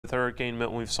with Hurricane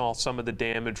Milton. We saw some of the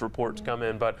damage reports come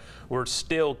in, but we're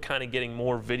still kind of getting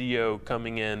more video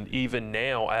coming in even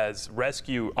now as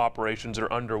rescue operations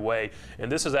are underway.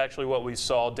 And this is actually what we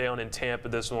saw down in Tampa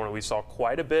this morning. We saw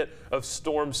quite a bit of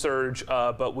storm surge,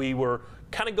 but we were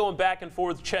kind of going back and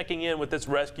forth, checking in with this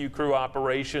rescue crew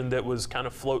operation that was kind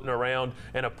of floating around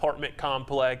an apartment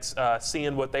complex,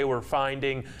 seeing what they were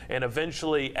finding. And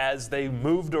eventually, as they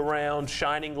moved around,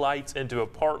 shining lights into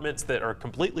apartments that are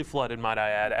completely flooded, might I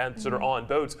add, and that are on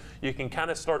boats, you can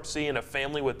kind of start seeing a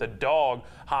family with a dog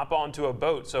hop onto a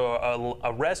boat. So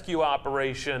a rescue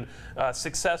operation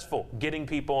successful, getting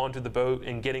people onto the boat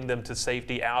and getting them to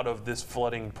safety out of this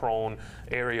flooding prone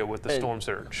area with the storm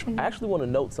surge. I actually want to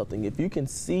note something. If you can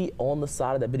see on the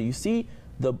side of that video, you see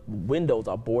the windows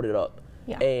are boarded up.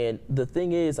 Yeah. And the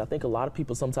thing is, I think a lot of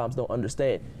people sometimes don't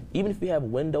understand, even if you have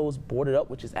windows boarded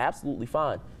up, which is absolutely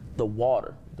fine, the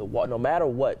water, no matter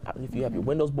what, if you have your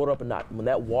windows boarded up or not, when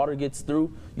that water gets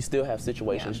through, you still have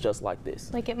situations just like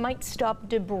this. Like, it might stop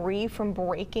debris from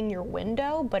breaking your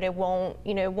window, but it won't,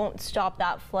 it won't stop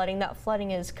that flooding. That flooding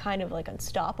is kind of like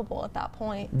unstoppable at that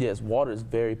point. Yes, water is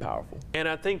very powerful. And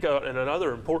I think and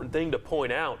another important thing to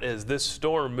point out is this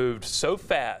storm moved so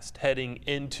fast heading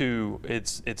into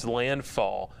its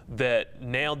landfall that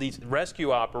now these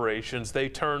rescue operations, they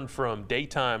turned from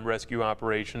daytime rescue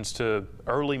operations to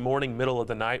early morning, middle of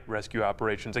the night rescue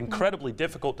operations. Incredibly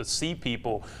difficult to see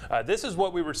people. This is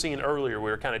what we were seeing earlier.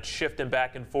 We were kind of shifting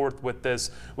back and forth with this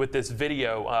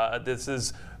video. This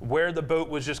is where the boat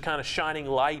was just kind of shining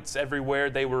lights everywhere.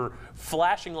 They were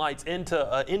flashing lights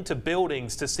into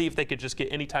buildings to see if they could just get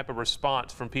any type of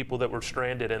response from people that were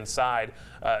stranded inside,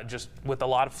 just with a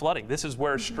lot of flooding. This is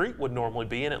where a street would normally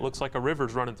be, and it looks like a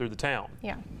river's running through the town.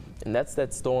 Yeah. And that's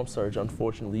that storm surge,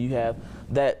 unfortunately. You have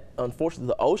that, unfortunately,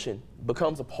 the ocean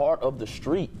becomes a part of the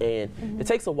street, and it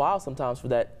takes a while sometimes for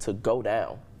that to go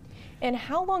down. And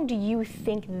how long do you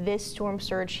think this storm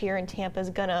surge here in Tampa is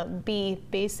going to be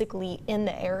basically in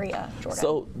the area, Jordan?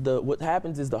 So what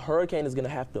happens is the hurricane is going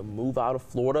to have to move out of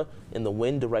Florida, and the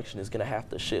wind direction is going to have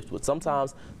to shift. But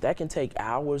sometimes that can take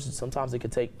hours, sometimes it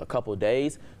can take a couple of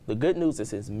days. The good news is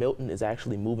since Milton is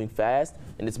actually moving fast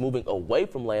and it's moving away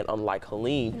from land, unlike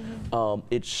Helene,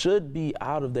 it should be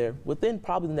out of there within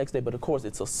probably the next day. But of course,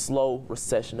 it's a slow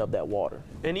recession of that water.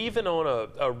 And even on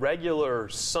a regular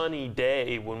sunny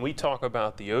day, when we talk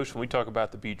about the ocean, we talk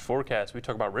about the beach forecast, we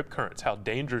talk about rip currents, how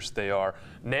dangerous they are.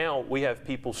 Now we have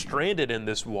people stranded in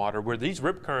this water where these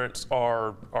rip currents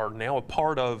are now a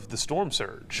part of the storm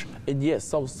surge. And yes,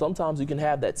 so sometimes you can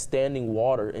have that standing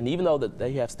water, and even though that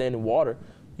they have standing water,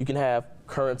 you can have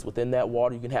currents within that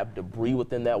water. You can have debris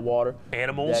within that water.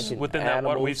 Animals within that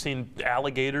water. We've seen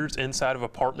alligators inside of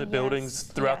apartment buildings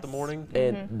throughout the morning.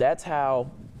 And that's how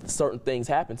certain things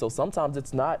happen. So sometimes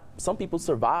it's not, some people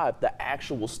survive the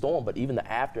actual storm, but even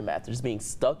the aftermath, just being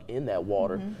stuck in that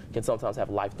water can sometimes have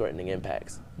life-threatening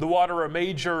impacts. The water, a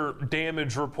major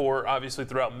damage report, obviously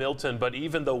throughout Milton, but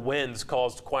even the winds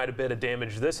caused quite a bit of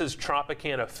damage. This is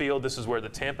Tropicana Field. This is where the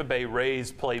Tampa Bay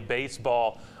Rays play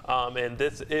baseball. And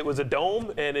it was a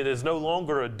dome, and it is no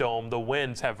longer a dome. The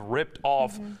winds have ripped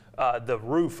off the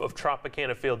roof of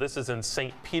Tropicana Field. This is in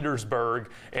St.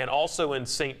 Petersburg, and also in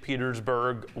St.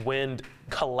 Petersburg, wind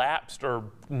collapsed or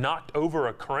knocked over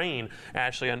a crane.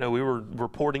 Ashley, I know we were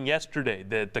reporting yesterday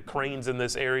that the cranes in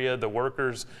this area, the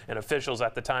workers and officials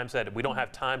at the time said, we don't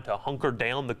have time to hunker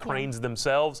down the cranes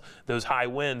themselves. Those high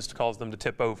winds caused them to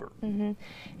tip over. And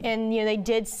they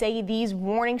did say these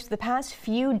warnings for the past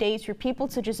few days for people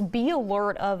to just be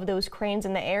alert of those cranes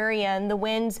in the area, and the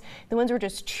winds were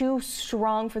just too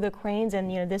strong for the cranes,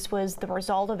 and this was the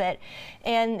result of it.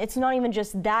 And it's not even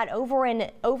just that. Over in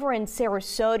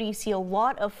Sarasota, you see a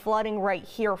lot of flooding right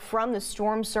here from the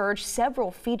storm surge,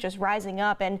 several feet just rising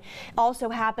up, and also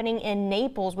happening in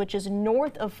Naples, which is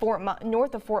north of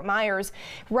Fort Myers.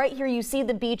 Right here you see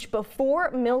the beach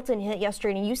before Milton hit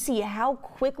yesterday, and you see how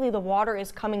quickly the water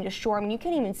is coming to shore. I mean, you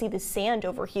can even see the sand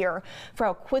over here for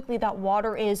how quickly that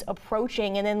water is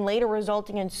approaching, and then later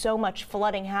resulting in so much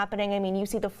flooding happening. I mean, you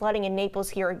see the flooding in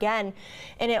Naples here again,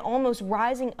 and it almost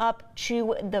rising up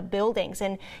to the buildings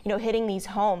and hitting these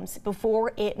homes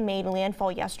before it made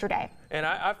landfall yesterday. And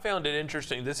I found it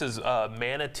interesting. This is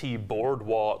Manatee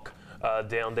Boardwalk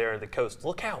down there in the coast.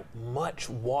 Look how much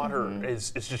water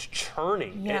is just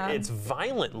churning. It's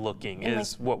violent looking, and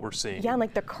is what we're seeing. Yeah, and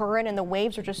like the current and the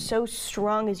waves are just so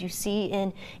strong, as you see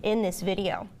in this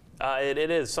video. It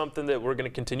is something that we're going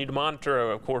to continue to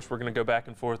monitor. Of course, we're going to go back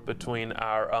and forth between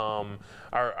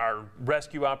our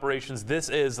rescue operations. This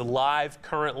is live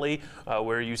currently,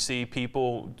 where you see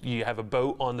people. You have a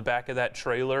boat on the back of that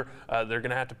trailer. They're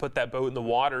going to have to put that boat in the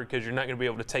water because you're not going to be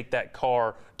able to take that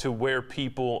car to where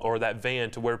people, or that van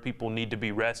to where people need to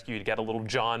be rescued. You got a little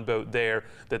John boat there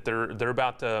that they're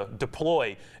about to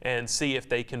deploy and see if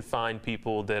they can find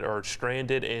people that are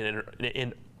stranded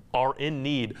and are in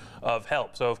need of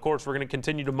help. So of course we're going to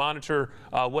continue to monitor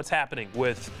what's happening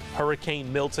with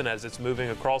Hurricane Milton as it's moving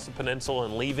across the peninsula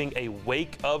and leaving a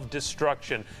wake of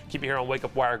destruction. Keep it here on Wake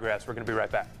Up Wiregrass. We're going to be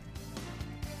right back.